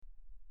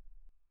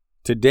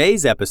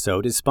Today's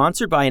episode is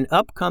sponsored by an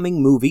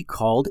upcoming movie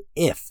called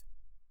If.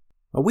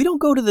 We don't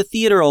go to the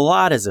theater a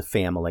lot as a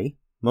family,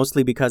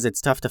 mostly because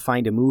it's tough to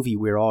find a movie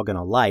we're all going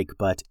to like,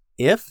 but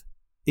If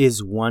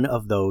is one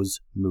of those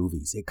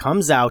movies. It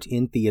comes out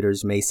in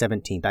theaters May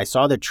 17th. I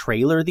saw the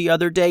trailer the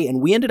other day, and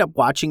we ended up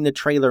watching the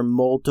trailer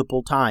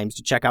multiple times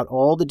to check out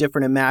all the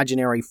different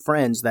imaginary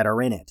friends that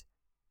are in it.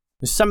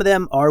 Some of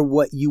them are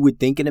what you would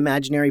think an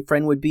imaginary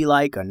friend would be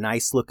like, a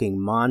nice-looking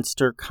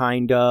monster,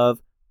 kind of.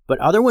 But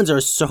other ones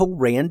are so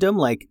random,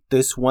 like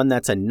this one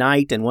that's a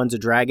knight and one's a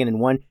dragon and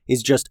one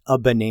is just a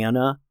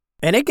banana.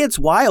 And it gets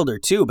wilder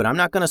too, but I'm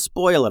not going to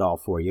spoil it all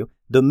for you.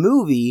 The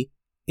movie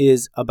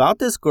is about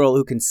this girl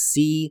who can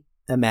see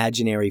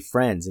imaginary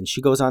friends, and she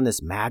goes on this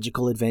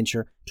magical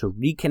adventure to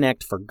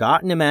reconnect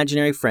forgotten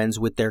imaginary friends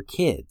with their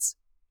kids.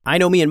 I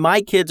know me and my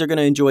kids are going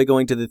to enjoy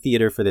going to the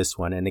theater for this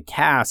one, and the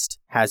cast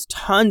has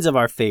tons of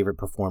our favorite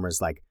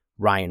performers like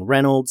Ryan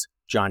Reynolds,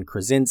 John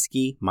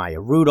Krasinski, Maya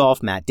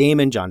Rudolph, Matt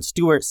Damon, Jon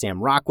Stewart, Sam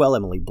Rockwell,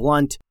 Emily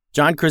Blunt.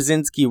 John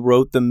Krasinski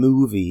wrote the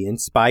movie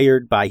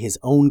inspired by his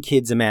own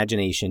kid's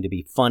imagination to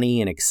be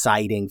funny and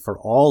exciting for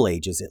all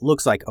ages. It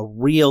looks like a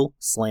real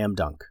slam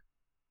dunk.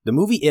 The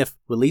movie If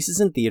releases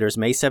in theaters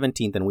May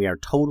 17th, and we are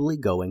totally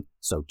going,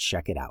 so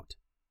check it out.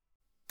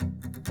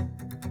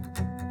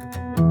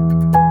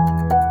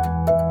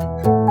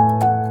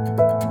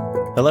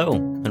 Hello,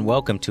 and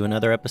welcome to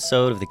another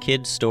episode of the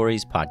Kid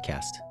Stories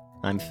Podcast.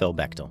 I'm Phil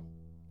Bechtel.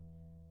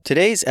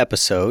 Today's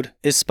episode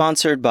is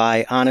sponsored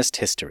by Honest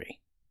History.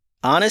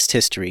 Honest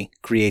History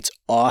creates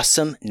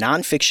awesome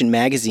nonfiction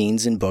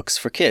magazines and books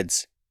for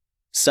kids.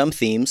 Some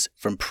themes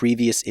from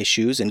previous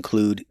issues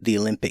include the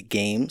Olympic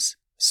Games,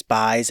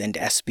 spies and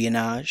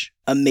espionage,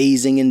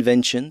 amazing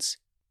inventions.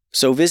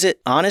 So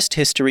visit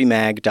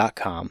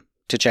honesthistorymag.com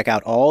to check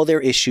out all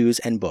their issues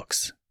and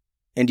books.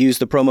 And use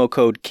the promo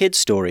code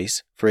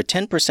KIDSTORIES for a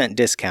 10%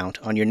 discount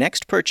on your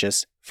next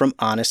purchase from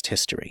Honest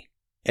History.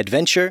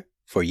 Adventure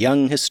for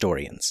young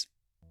historians.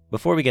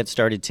 Before we get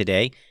started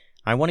today,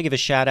 I want to give a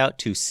shout out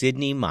to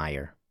Sydney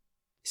Meyer.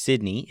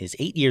 Sydney is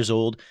 8 years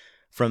old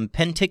from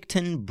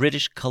Penticton,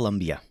 British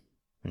Columbia,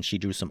 and she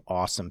drew some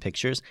awesome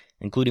pictures,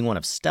 including one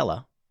of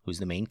Stella, who's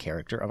the main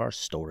character of our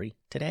story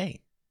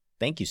today.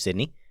 Thank you,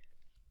 Sydney.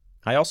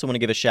 I also want to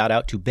give a shout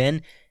out to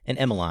Ben and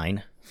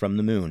Emmeline from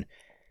the Moon.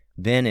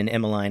 Ben and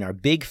Emmeline are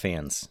big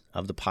fans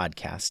of the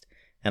podcast,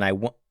 and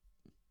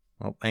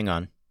hang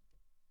on.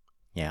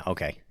 Yeah,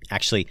 okay.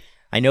 Actually,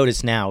 I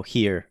notice now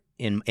here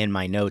in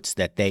my notes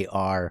that they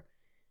are,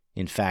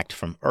 in fact,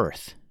 from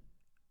Earth,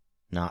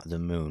 not the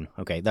Moon.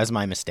 Okay, that's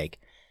my mistake.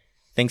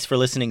 Thanks for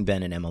listening,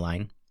 Ben and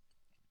Emmeline.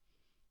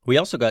 We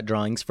also got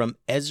drawings from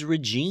Ezra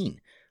Jean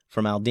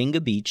from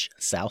Aldinga Beach,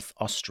 South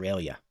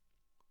Australia.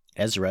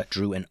 Ezra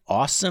drew an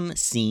awesome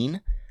scene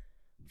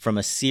from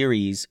a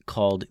series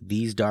called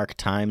These Dark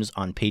Times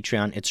on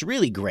Patreon. It's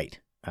really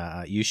great.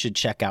 You should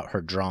check out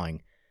her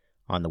drawing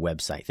on the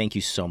website. Thank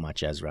you so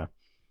much, Ezra.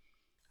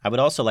 I would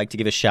also like to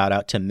give a shout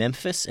out to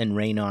Memphis and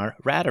Raynar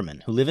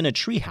Ratterman, who live in a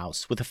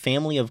treehouse with a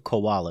family of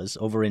koalas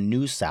over in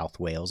New South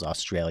Wales,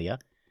 Australia.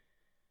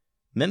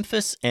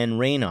 Memphis and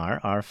Raynar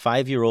are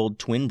 5-year-old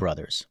twin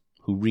brothers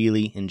who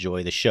really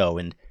enjoy the show.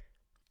 And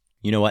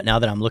you know what? Now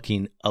that I'm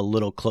looking a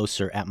little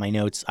closer at my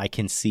notes, I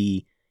can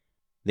see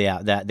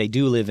that they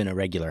do live in a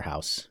regular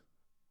house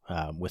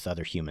with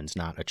other humans,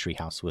 not a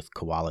treehouse with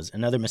koalas.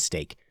 Another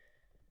mistake.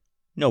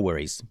 No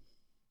worries.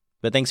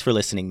 But thanks for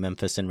listening,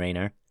 Memphis and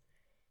Raynar.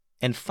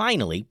 And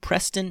finally,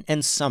 Preston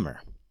and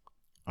Summer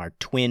are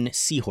twin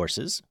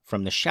seahorses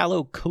from the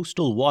shallow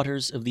coastal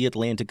waters of the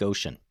Atlantic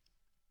Ocean.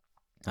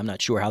 I'm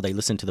not sure how they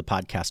listen to the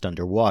podcast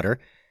underwater,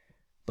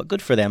 but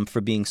good for them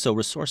for being so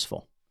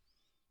resourceful.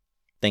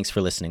 Thanks for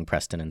listening,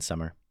 Preston and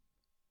Summer.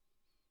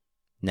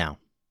 Now,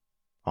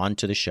 on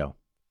to the show.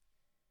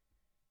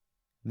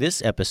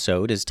 This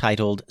episode is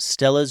titled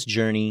Stella's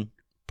Journey,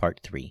 Part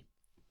 3.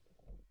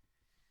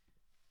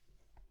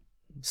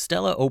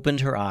 Stella opened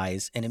her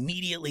eyes and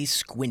immediately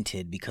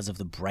squinted because of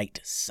the bright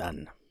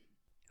sun.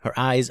 Her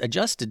eyes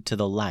adjusted to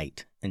the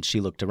light, and she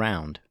looked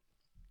around.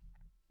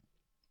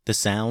 The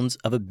sounds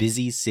of a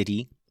busy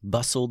city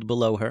bustled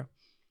below her.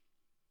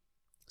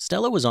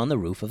 Stella was on the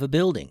roof of a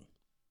building.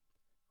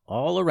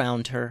 All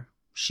around her,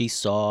 she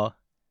saw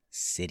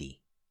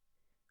city.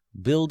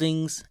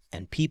 Buildings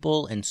and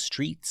people and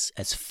streets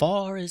as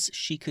far as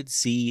she could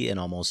see in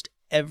almost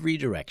every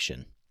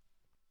direction.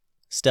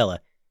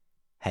 Stella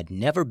had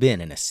never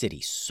been in a city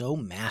so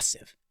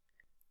massive.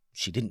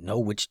 She didn't know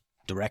which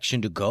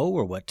direction to go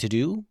or what to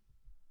do.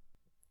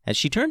 As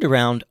she turned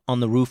around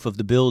on the roof of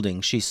the building,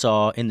 she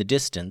saw in the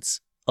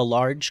distance a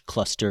large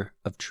cluster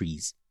of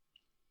trees.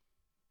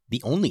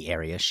 The only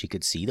area she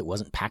could see that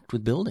wasn't packed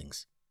with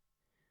buildings.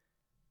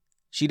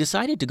 She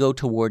decided to go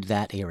toward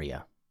that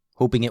area,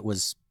 hoping it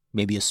was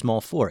maybe a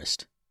small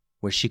forest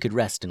where she could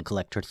rest and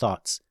collect her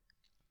thoughts.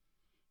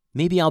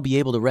 Maybe I'll be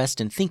able to rest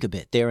and think a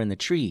bit there in the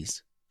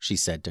trees, she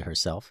said to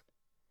herself.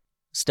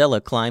 Stella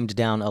climbed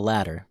down a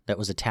ladder that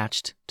was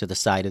attached to the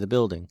side of the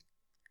building.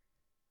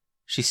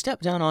 She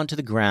stepped down onto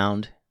the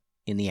ground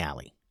in the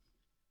alley.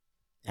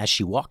 As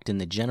she walked in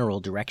the general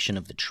direction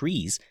of the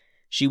trees,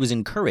 she was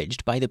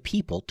encouraged by the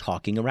people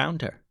talking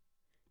around her.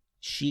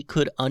 She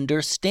could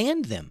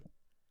understand them.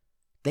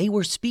 They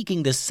were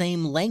speaking the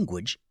same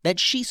language that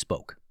she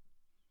spoke.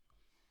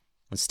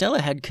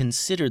 Stella had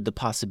considered the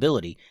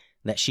possibility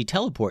that she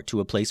teleport to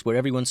a place where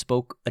everyone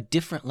spoke a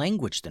different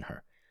language than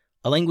her,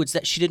 a language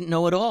that she didn't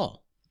know at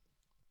all.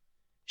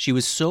 She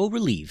was so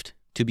relieved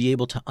to be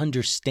able to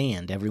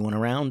understand everyone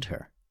around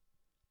her.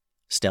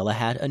 Stella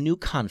had a new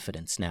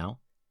confidence now.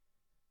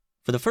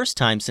 For the first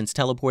time since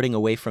teleporting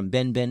away from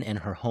Benben and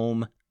her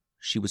home,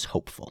 she was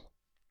hopeful.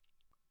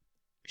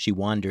 She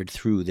wandered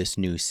through this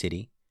new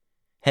city,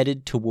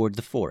 headed toward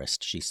the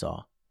forest she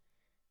saw.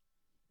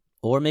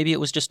 Or maybe it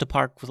was just a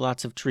park with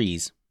lots of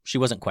trees. She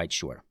wasn't quite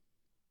sure.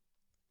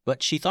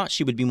 But she thought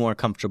she would be more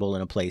comfortable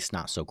in a place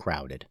not so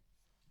crowded.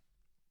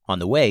 On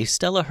the way,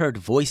 Stella heard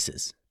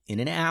voices in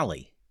an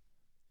alley.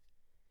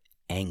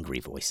 Angry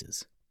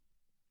voices.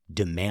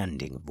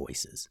 Demanding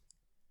voices.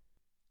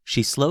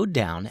 She slowed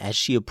down as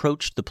she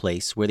approached the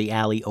place where the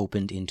alley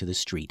opened into the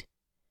street.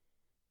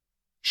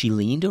 She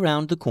leaned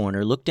around the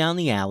corner, looked down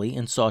the alley,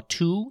 and saw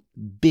two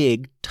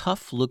big,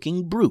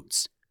 tough-looking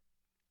brutes.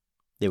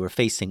 They were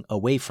facing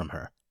away from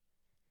her.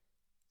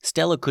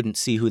 Stella couldn't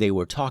see who they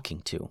were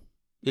talking to.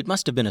 It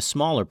must have been a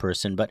smaller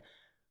person, but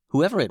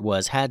whoever it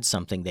was had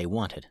something they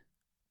wanted,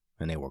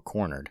 and they were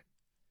cornered.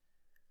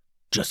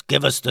 "Just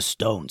give us the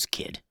stones,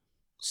 kid,"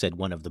 said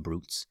one of the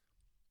brutes.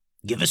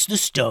 "Give us the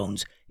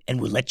stones, and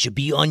we'll let you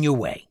be on your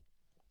way."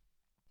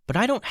 "But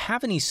I don't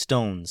have any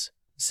stones,"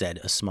 said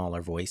a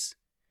smaller voice.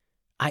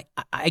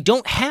 I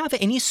don't have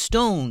any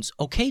stones,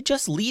 okay?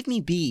 Just leave me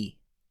be."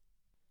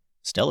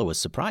 Stella was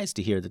surprised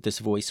to hear that this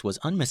voice was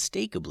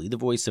unmistakably the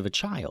voice of a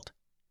child.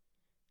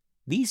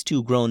 These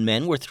two grown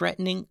men were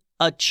threatening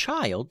a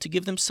child to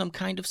give them some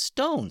kind of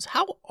stones.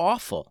 How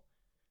awful!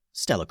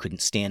 Stella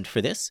couldn't stand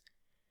for this.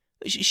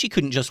 She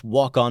couldn't just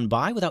walk on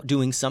by without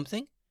doing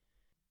something.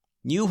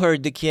 "You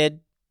heard the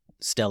kid,"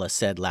 Stella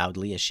said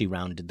loudly as she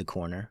rounded the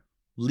corner.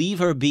 "Leave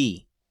her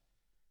be."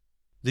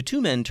 The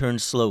two men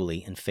turned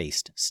slowly and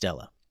faced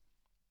Stella.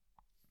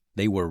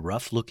 They were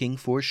rough-looking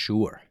for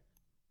sure,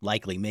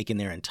 likely making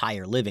their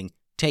entire living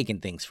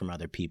taking things from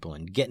other people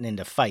and getting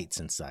into fights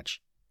and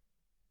such.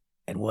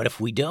 "And what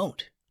if we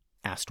don't?"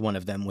 asked one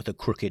of them with a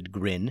crooked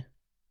grin.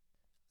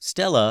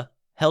 Stella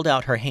held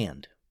out her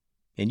hand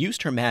and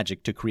used her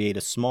magic to create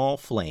a small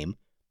flame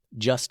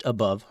just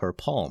above her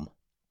palm.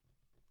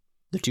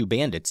 The two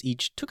bandits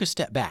each took a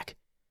step back,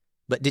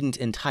 but didn't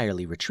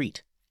entirely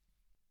retreat.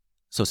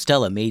 So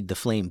Stella made the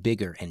flame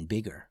bigger and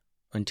bigger,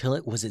 until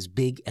it was as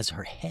big as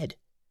her head.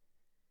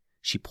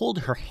 She pulled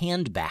her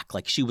hand back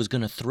like she was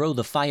going to throw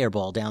the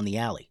fireball down the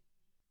alley.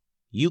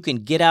 "You can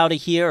get out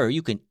of here or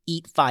you can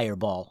eat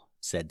fireball,"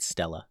 said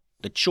Stella.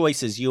 "The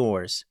choice is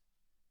yours."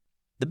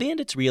 The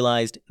bandits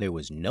realized there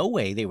was no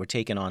way they were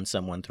taking on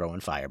someone throwing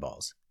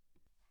fireballs.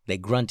 They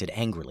grunted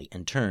angrily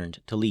and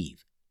turned to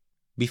leave.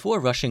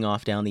 Before rushing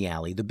off down the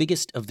alley, the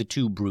biggest of the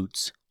two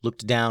brutes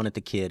looked down at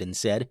the kid and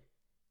said,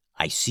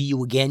 "I see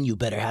you again, you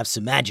better have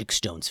some magic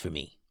stones for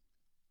me."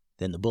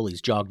 Then the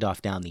bullies jogged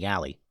off down the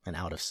alley and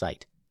out of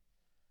sight.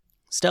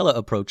 Stella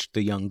approached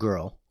the young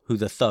girl, who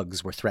the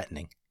thugs were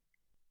threatening.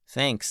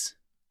 "Thanks,"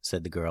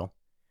 said the girl.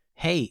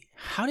 "Hey,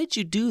 how did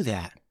you do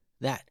that?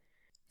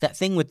 That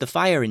thing with the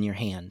fire in your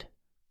hand?"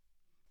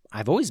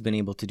 "I've always been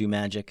able to do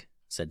magic,"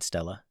 said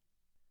Stella.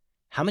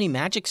 "How many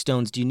magic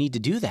stones do you need to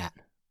do that?"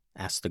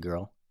 asked the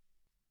girl.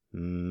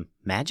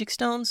 "Magic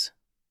stones?"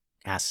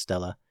 asked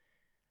Stella.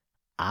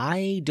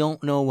 "I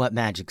don't know what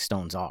magic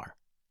stones are."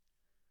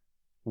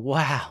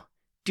 "Wow,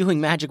 doing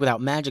magic without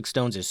magic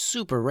stones is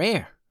super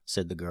rare,"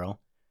 said the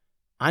girl.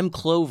 "I'm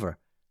Clover.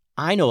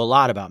 I know a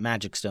lot about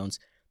magic stones.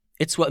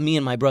 It's what me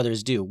and my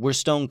brothers do. We're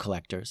stone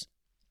collectors."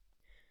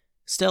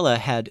 Stella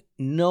had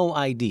no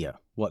idea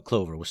what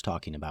Clover was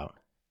talking about.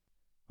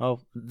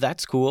 "Oh,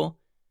 that's cool.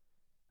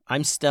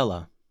 I'm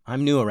Stella.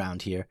 I'm new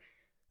around here.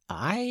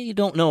 I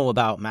don't know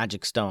about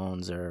magic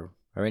stones or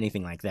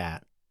anything like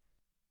that."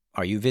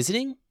 "Are you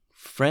visiting?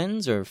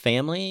 Friends or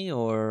family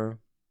or?"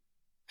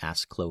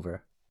 asked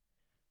Clover.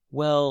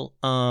 "Well,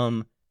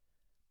 I'm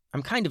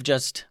kind of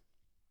just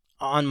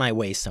on my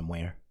way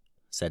somewhere,"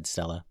 said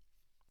Stella.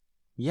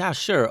 "Yeah,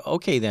 sure.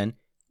 Okay then.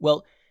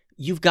 Well,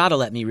 you've got to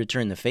let me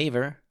return the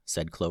favor,"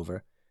 said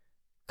Clover.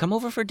 "Come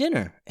over for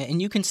dinner,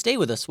 and you can stay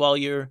with us while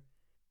you're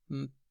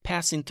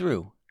passing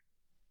through."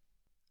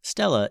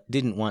 Stella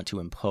didn't want to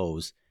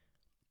impose,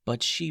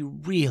 but she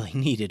really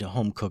needed a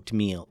home-cooked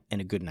meal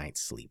and a good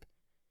night's sleep.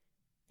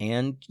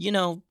 And,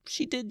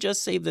 she did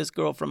just save this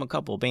girl from a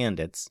couple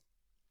bandits.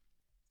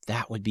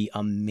 "That would be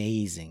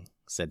amazing,"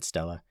 said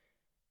Stella.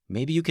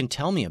 "Maybe you can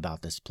tell me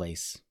about this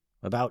place,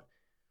 about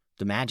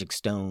the magic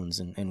stones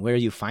and where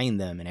you find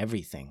them and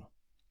everything."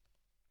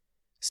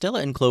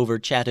 Stella and Clover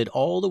chatted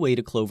all the way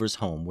to Clover's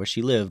home, where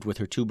she lived with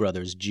her two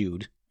brothers,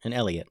 Jude and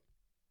Elliot.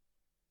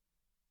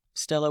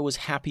 Stella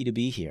was happy to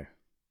be here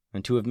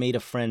and to have made a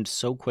friend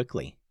so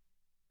quickly.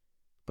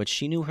 But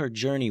she knew her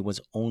journey was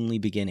only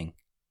beginning.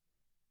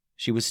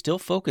 She was still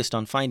focused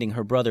on finding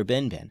her brother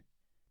Benben,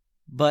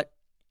 But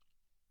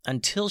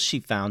until she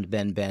found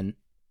Ben Ben,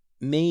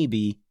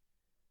 maybe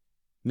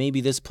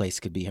this place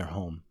could be her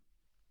home.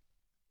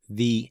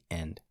 The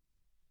end.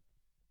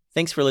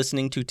 Thanks for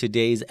listening to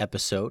today's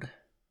episode.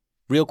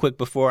 Real quick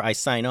before I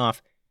sign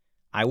off,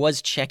 I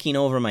was checking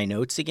over my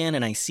notes again,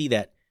 and I see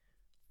that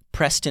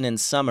Preston and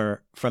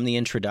Summer from the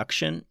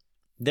introduction,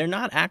 they're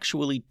not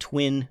actually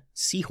twin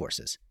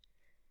seahorses.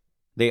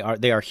 They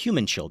are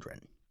human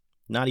children,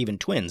 not even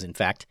twins. In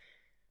fact,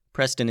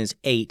 Preston is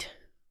 8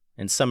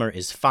 and Summer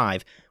is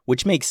 5,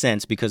 which makes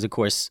sense because, of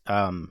course,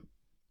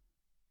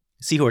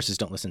 seahorses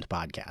don't listen to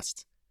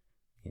podcasts.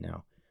 You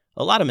know,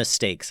 a lot of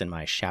mistakes in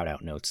my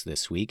shout-out notes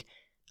this week.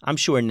 I'm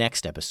sure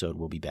next episode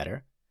will be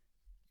better.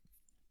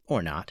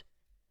 Or not.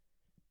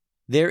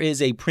 There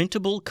is a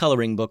printable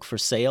coloring book for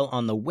sale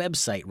on the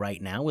website right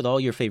now with all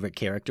your favorite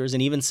characters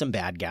and even some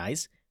bad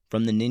guys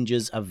from the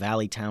Ninjas of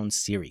Valleytown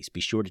series.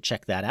 Be sure to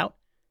check that out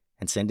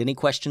and send any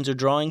questions or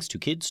drawings to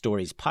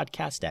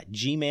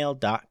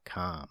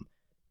kidstoriespodcast@gmail.com.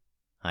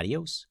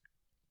 Adios.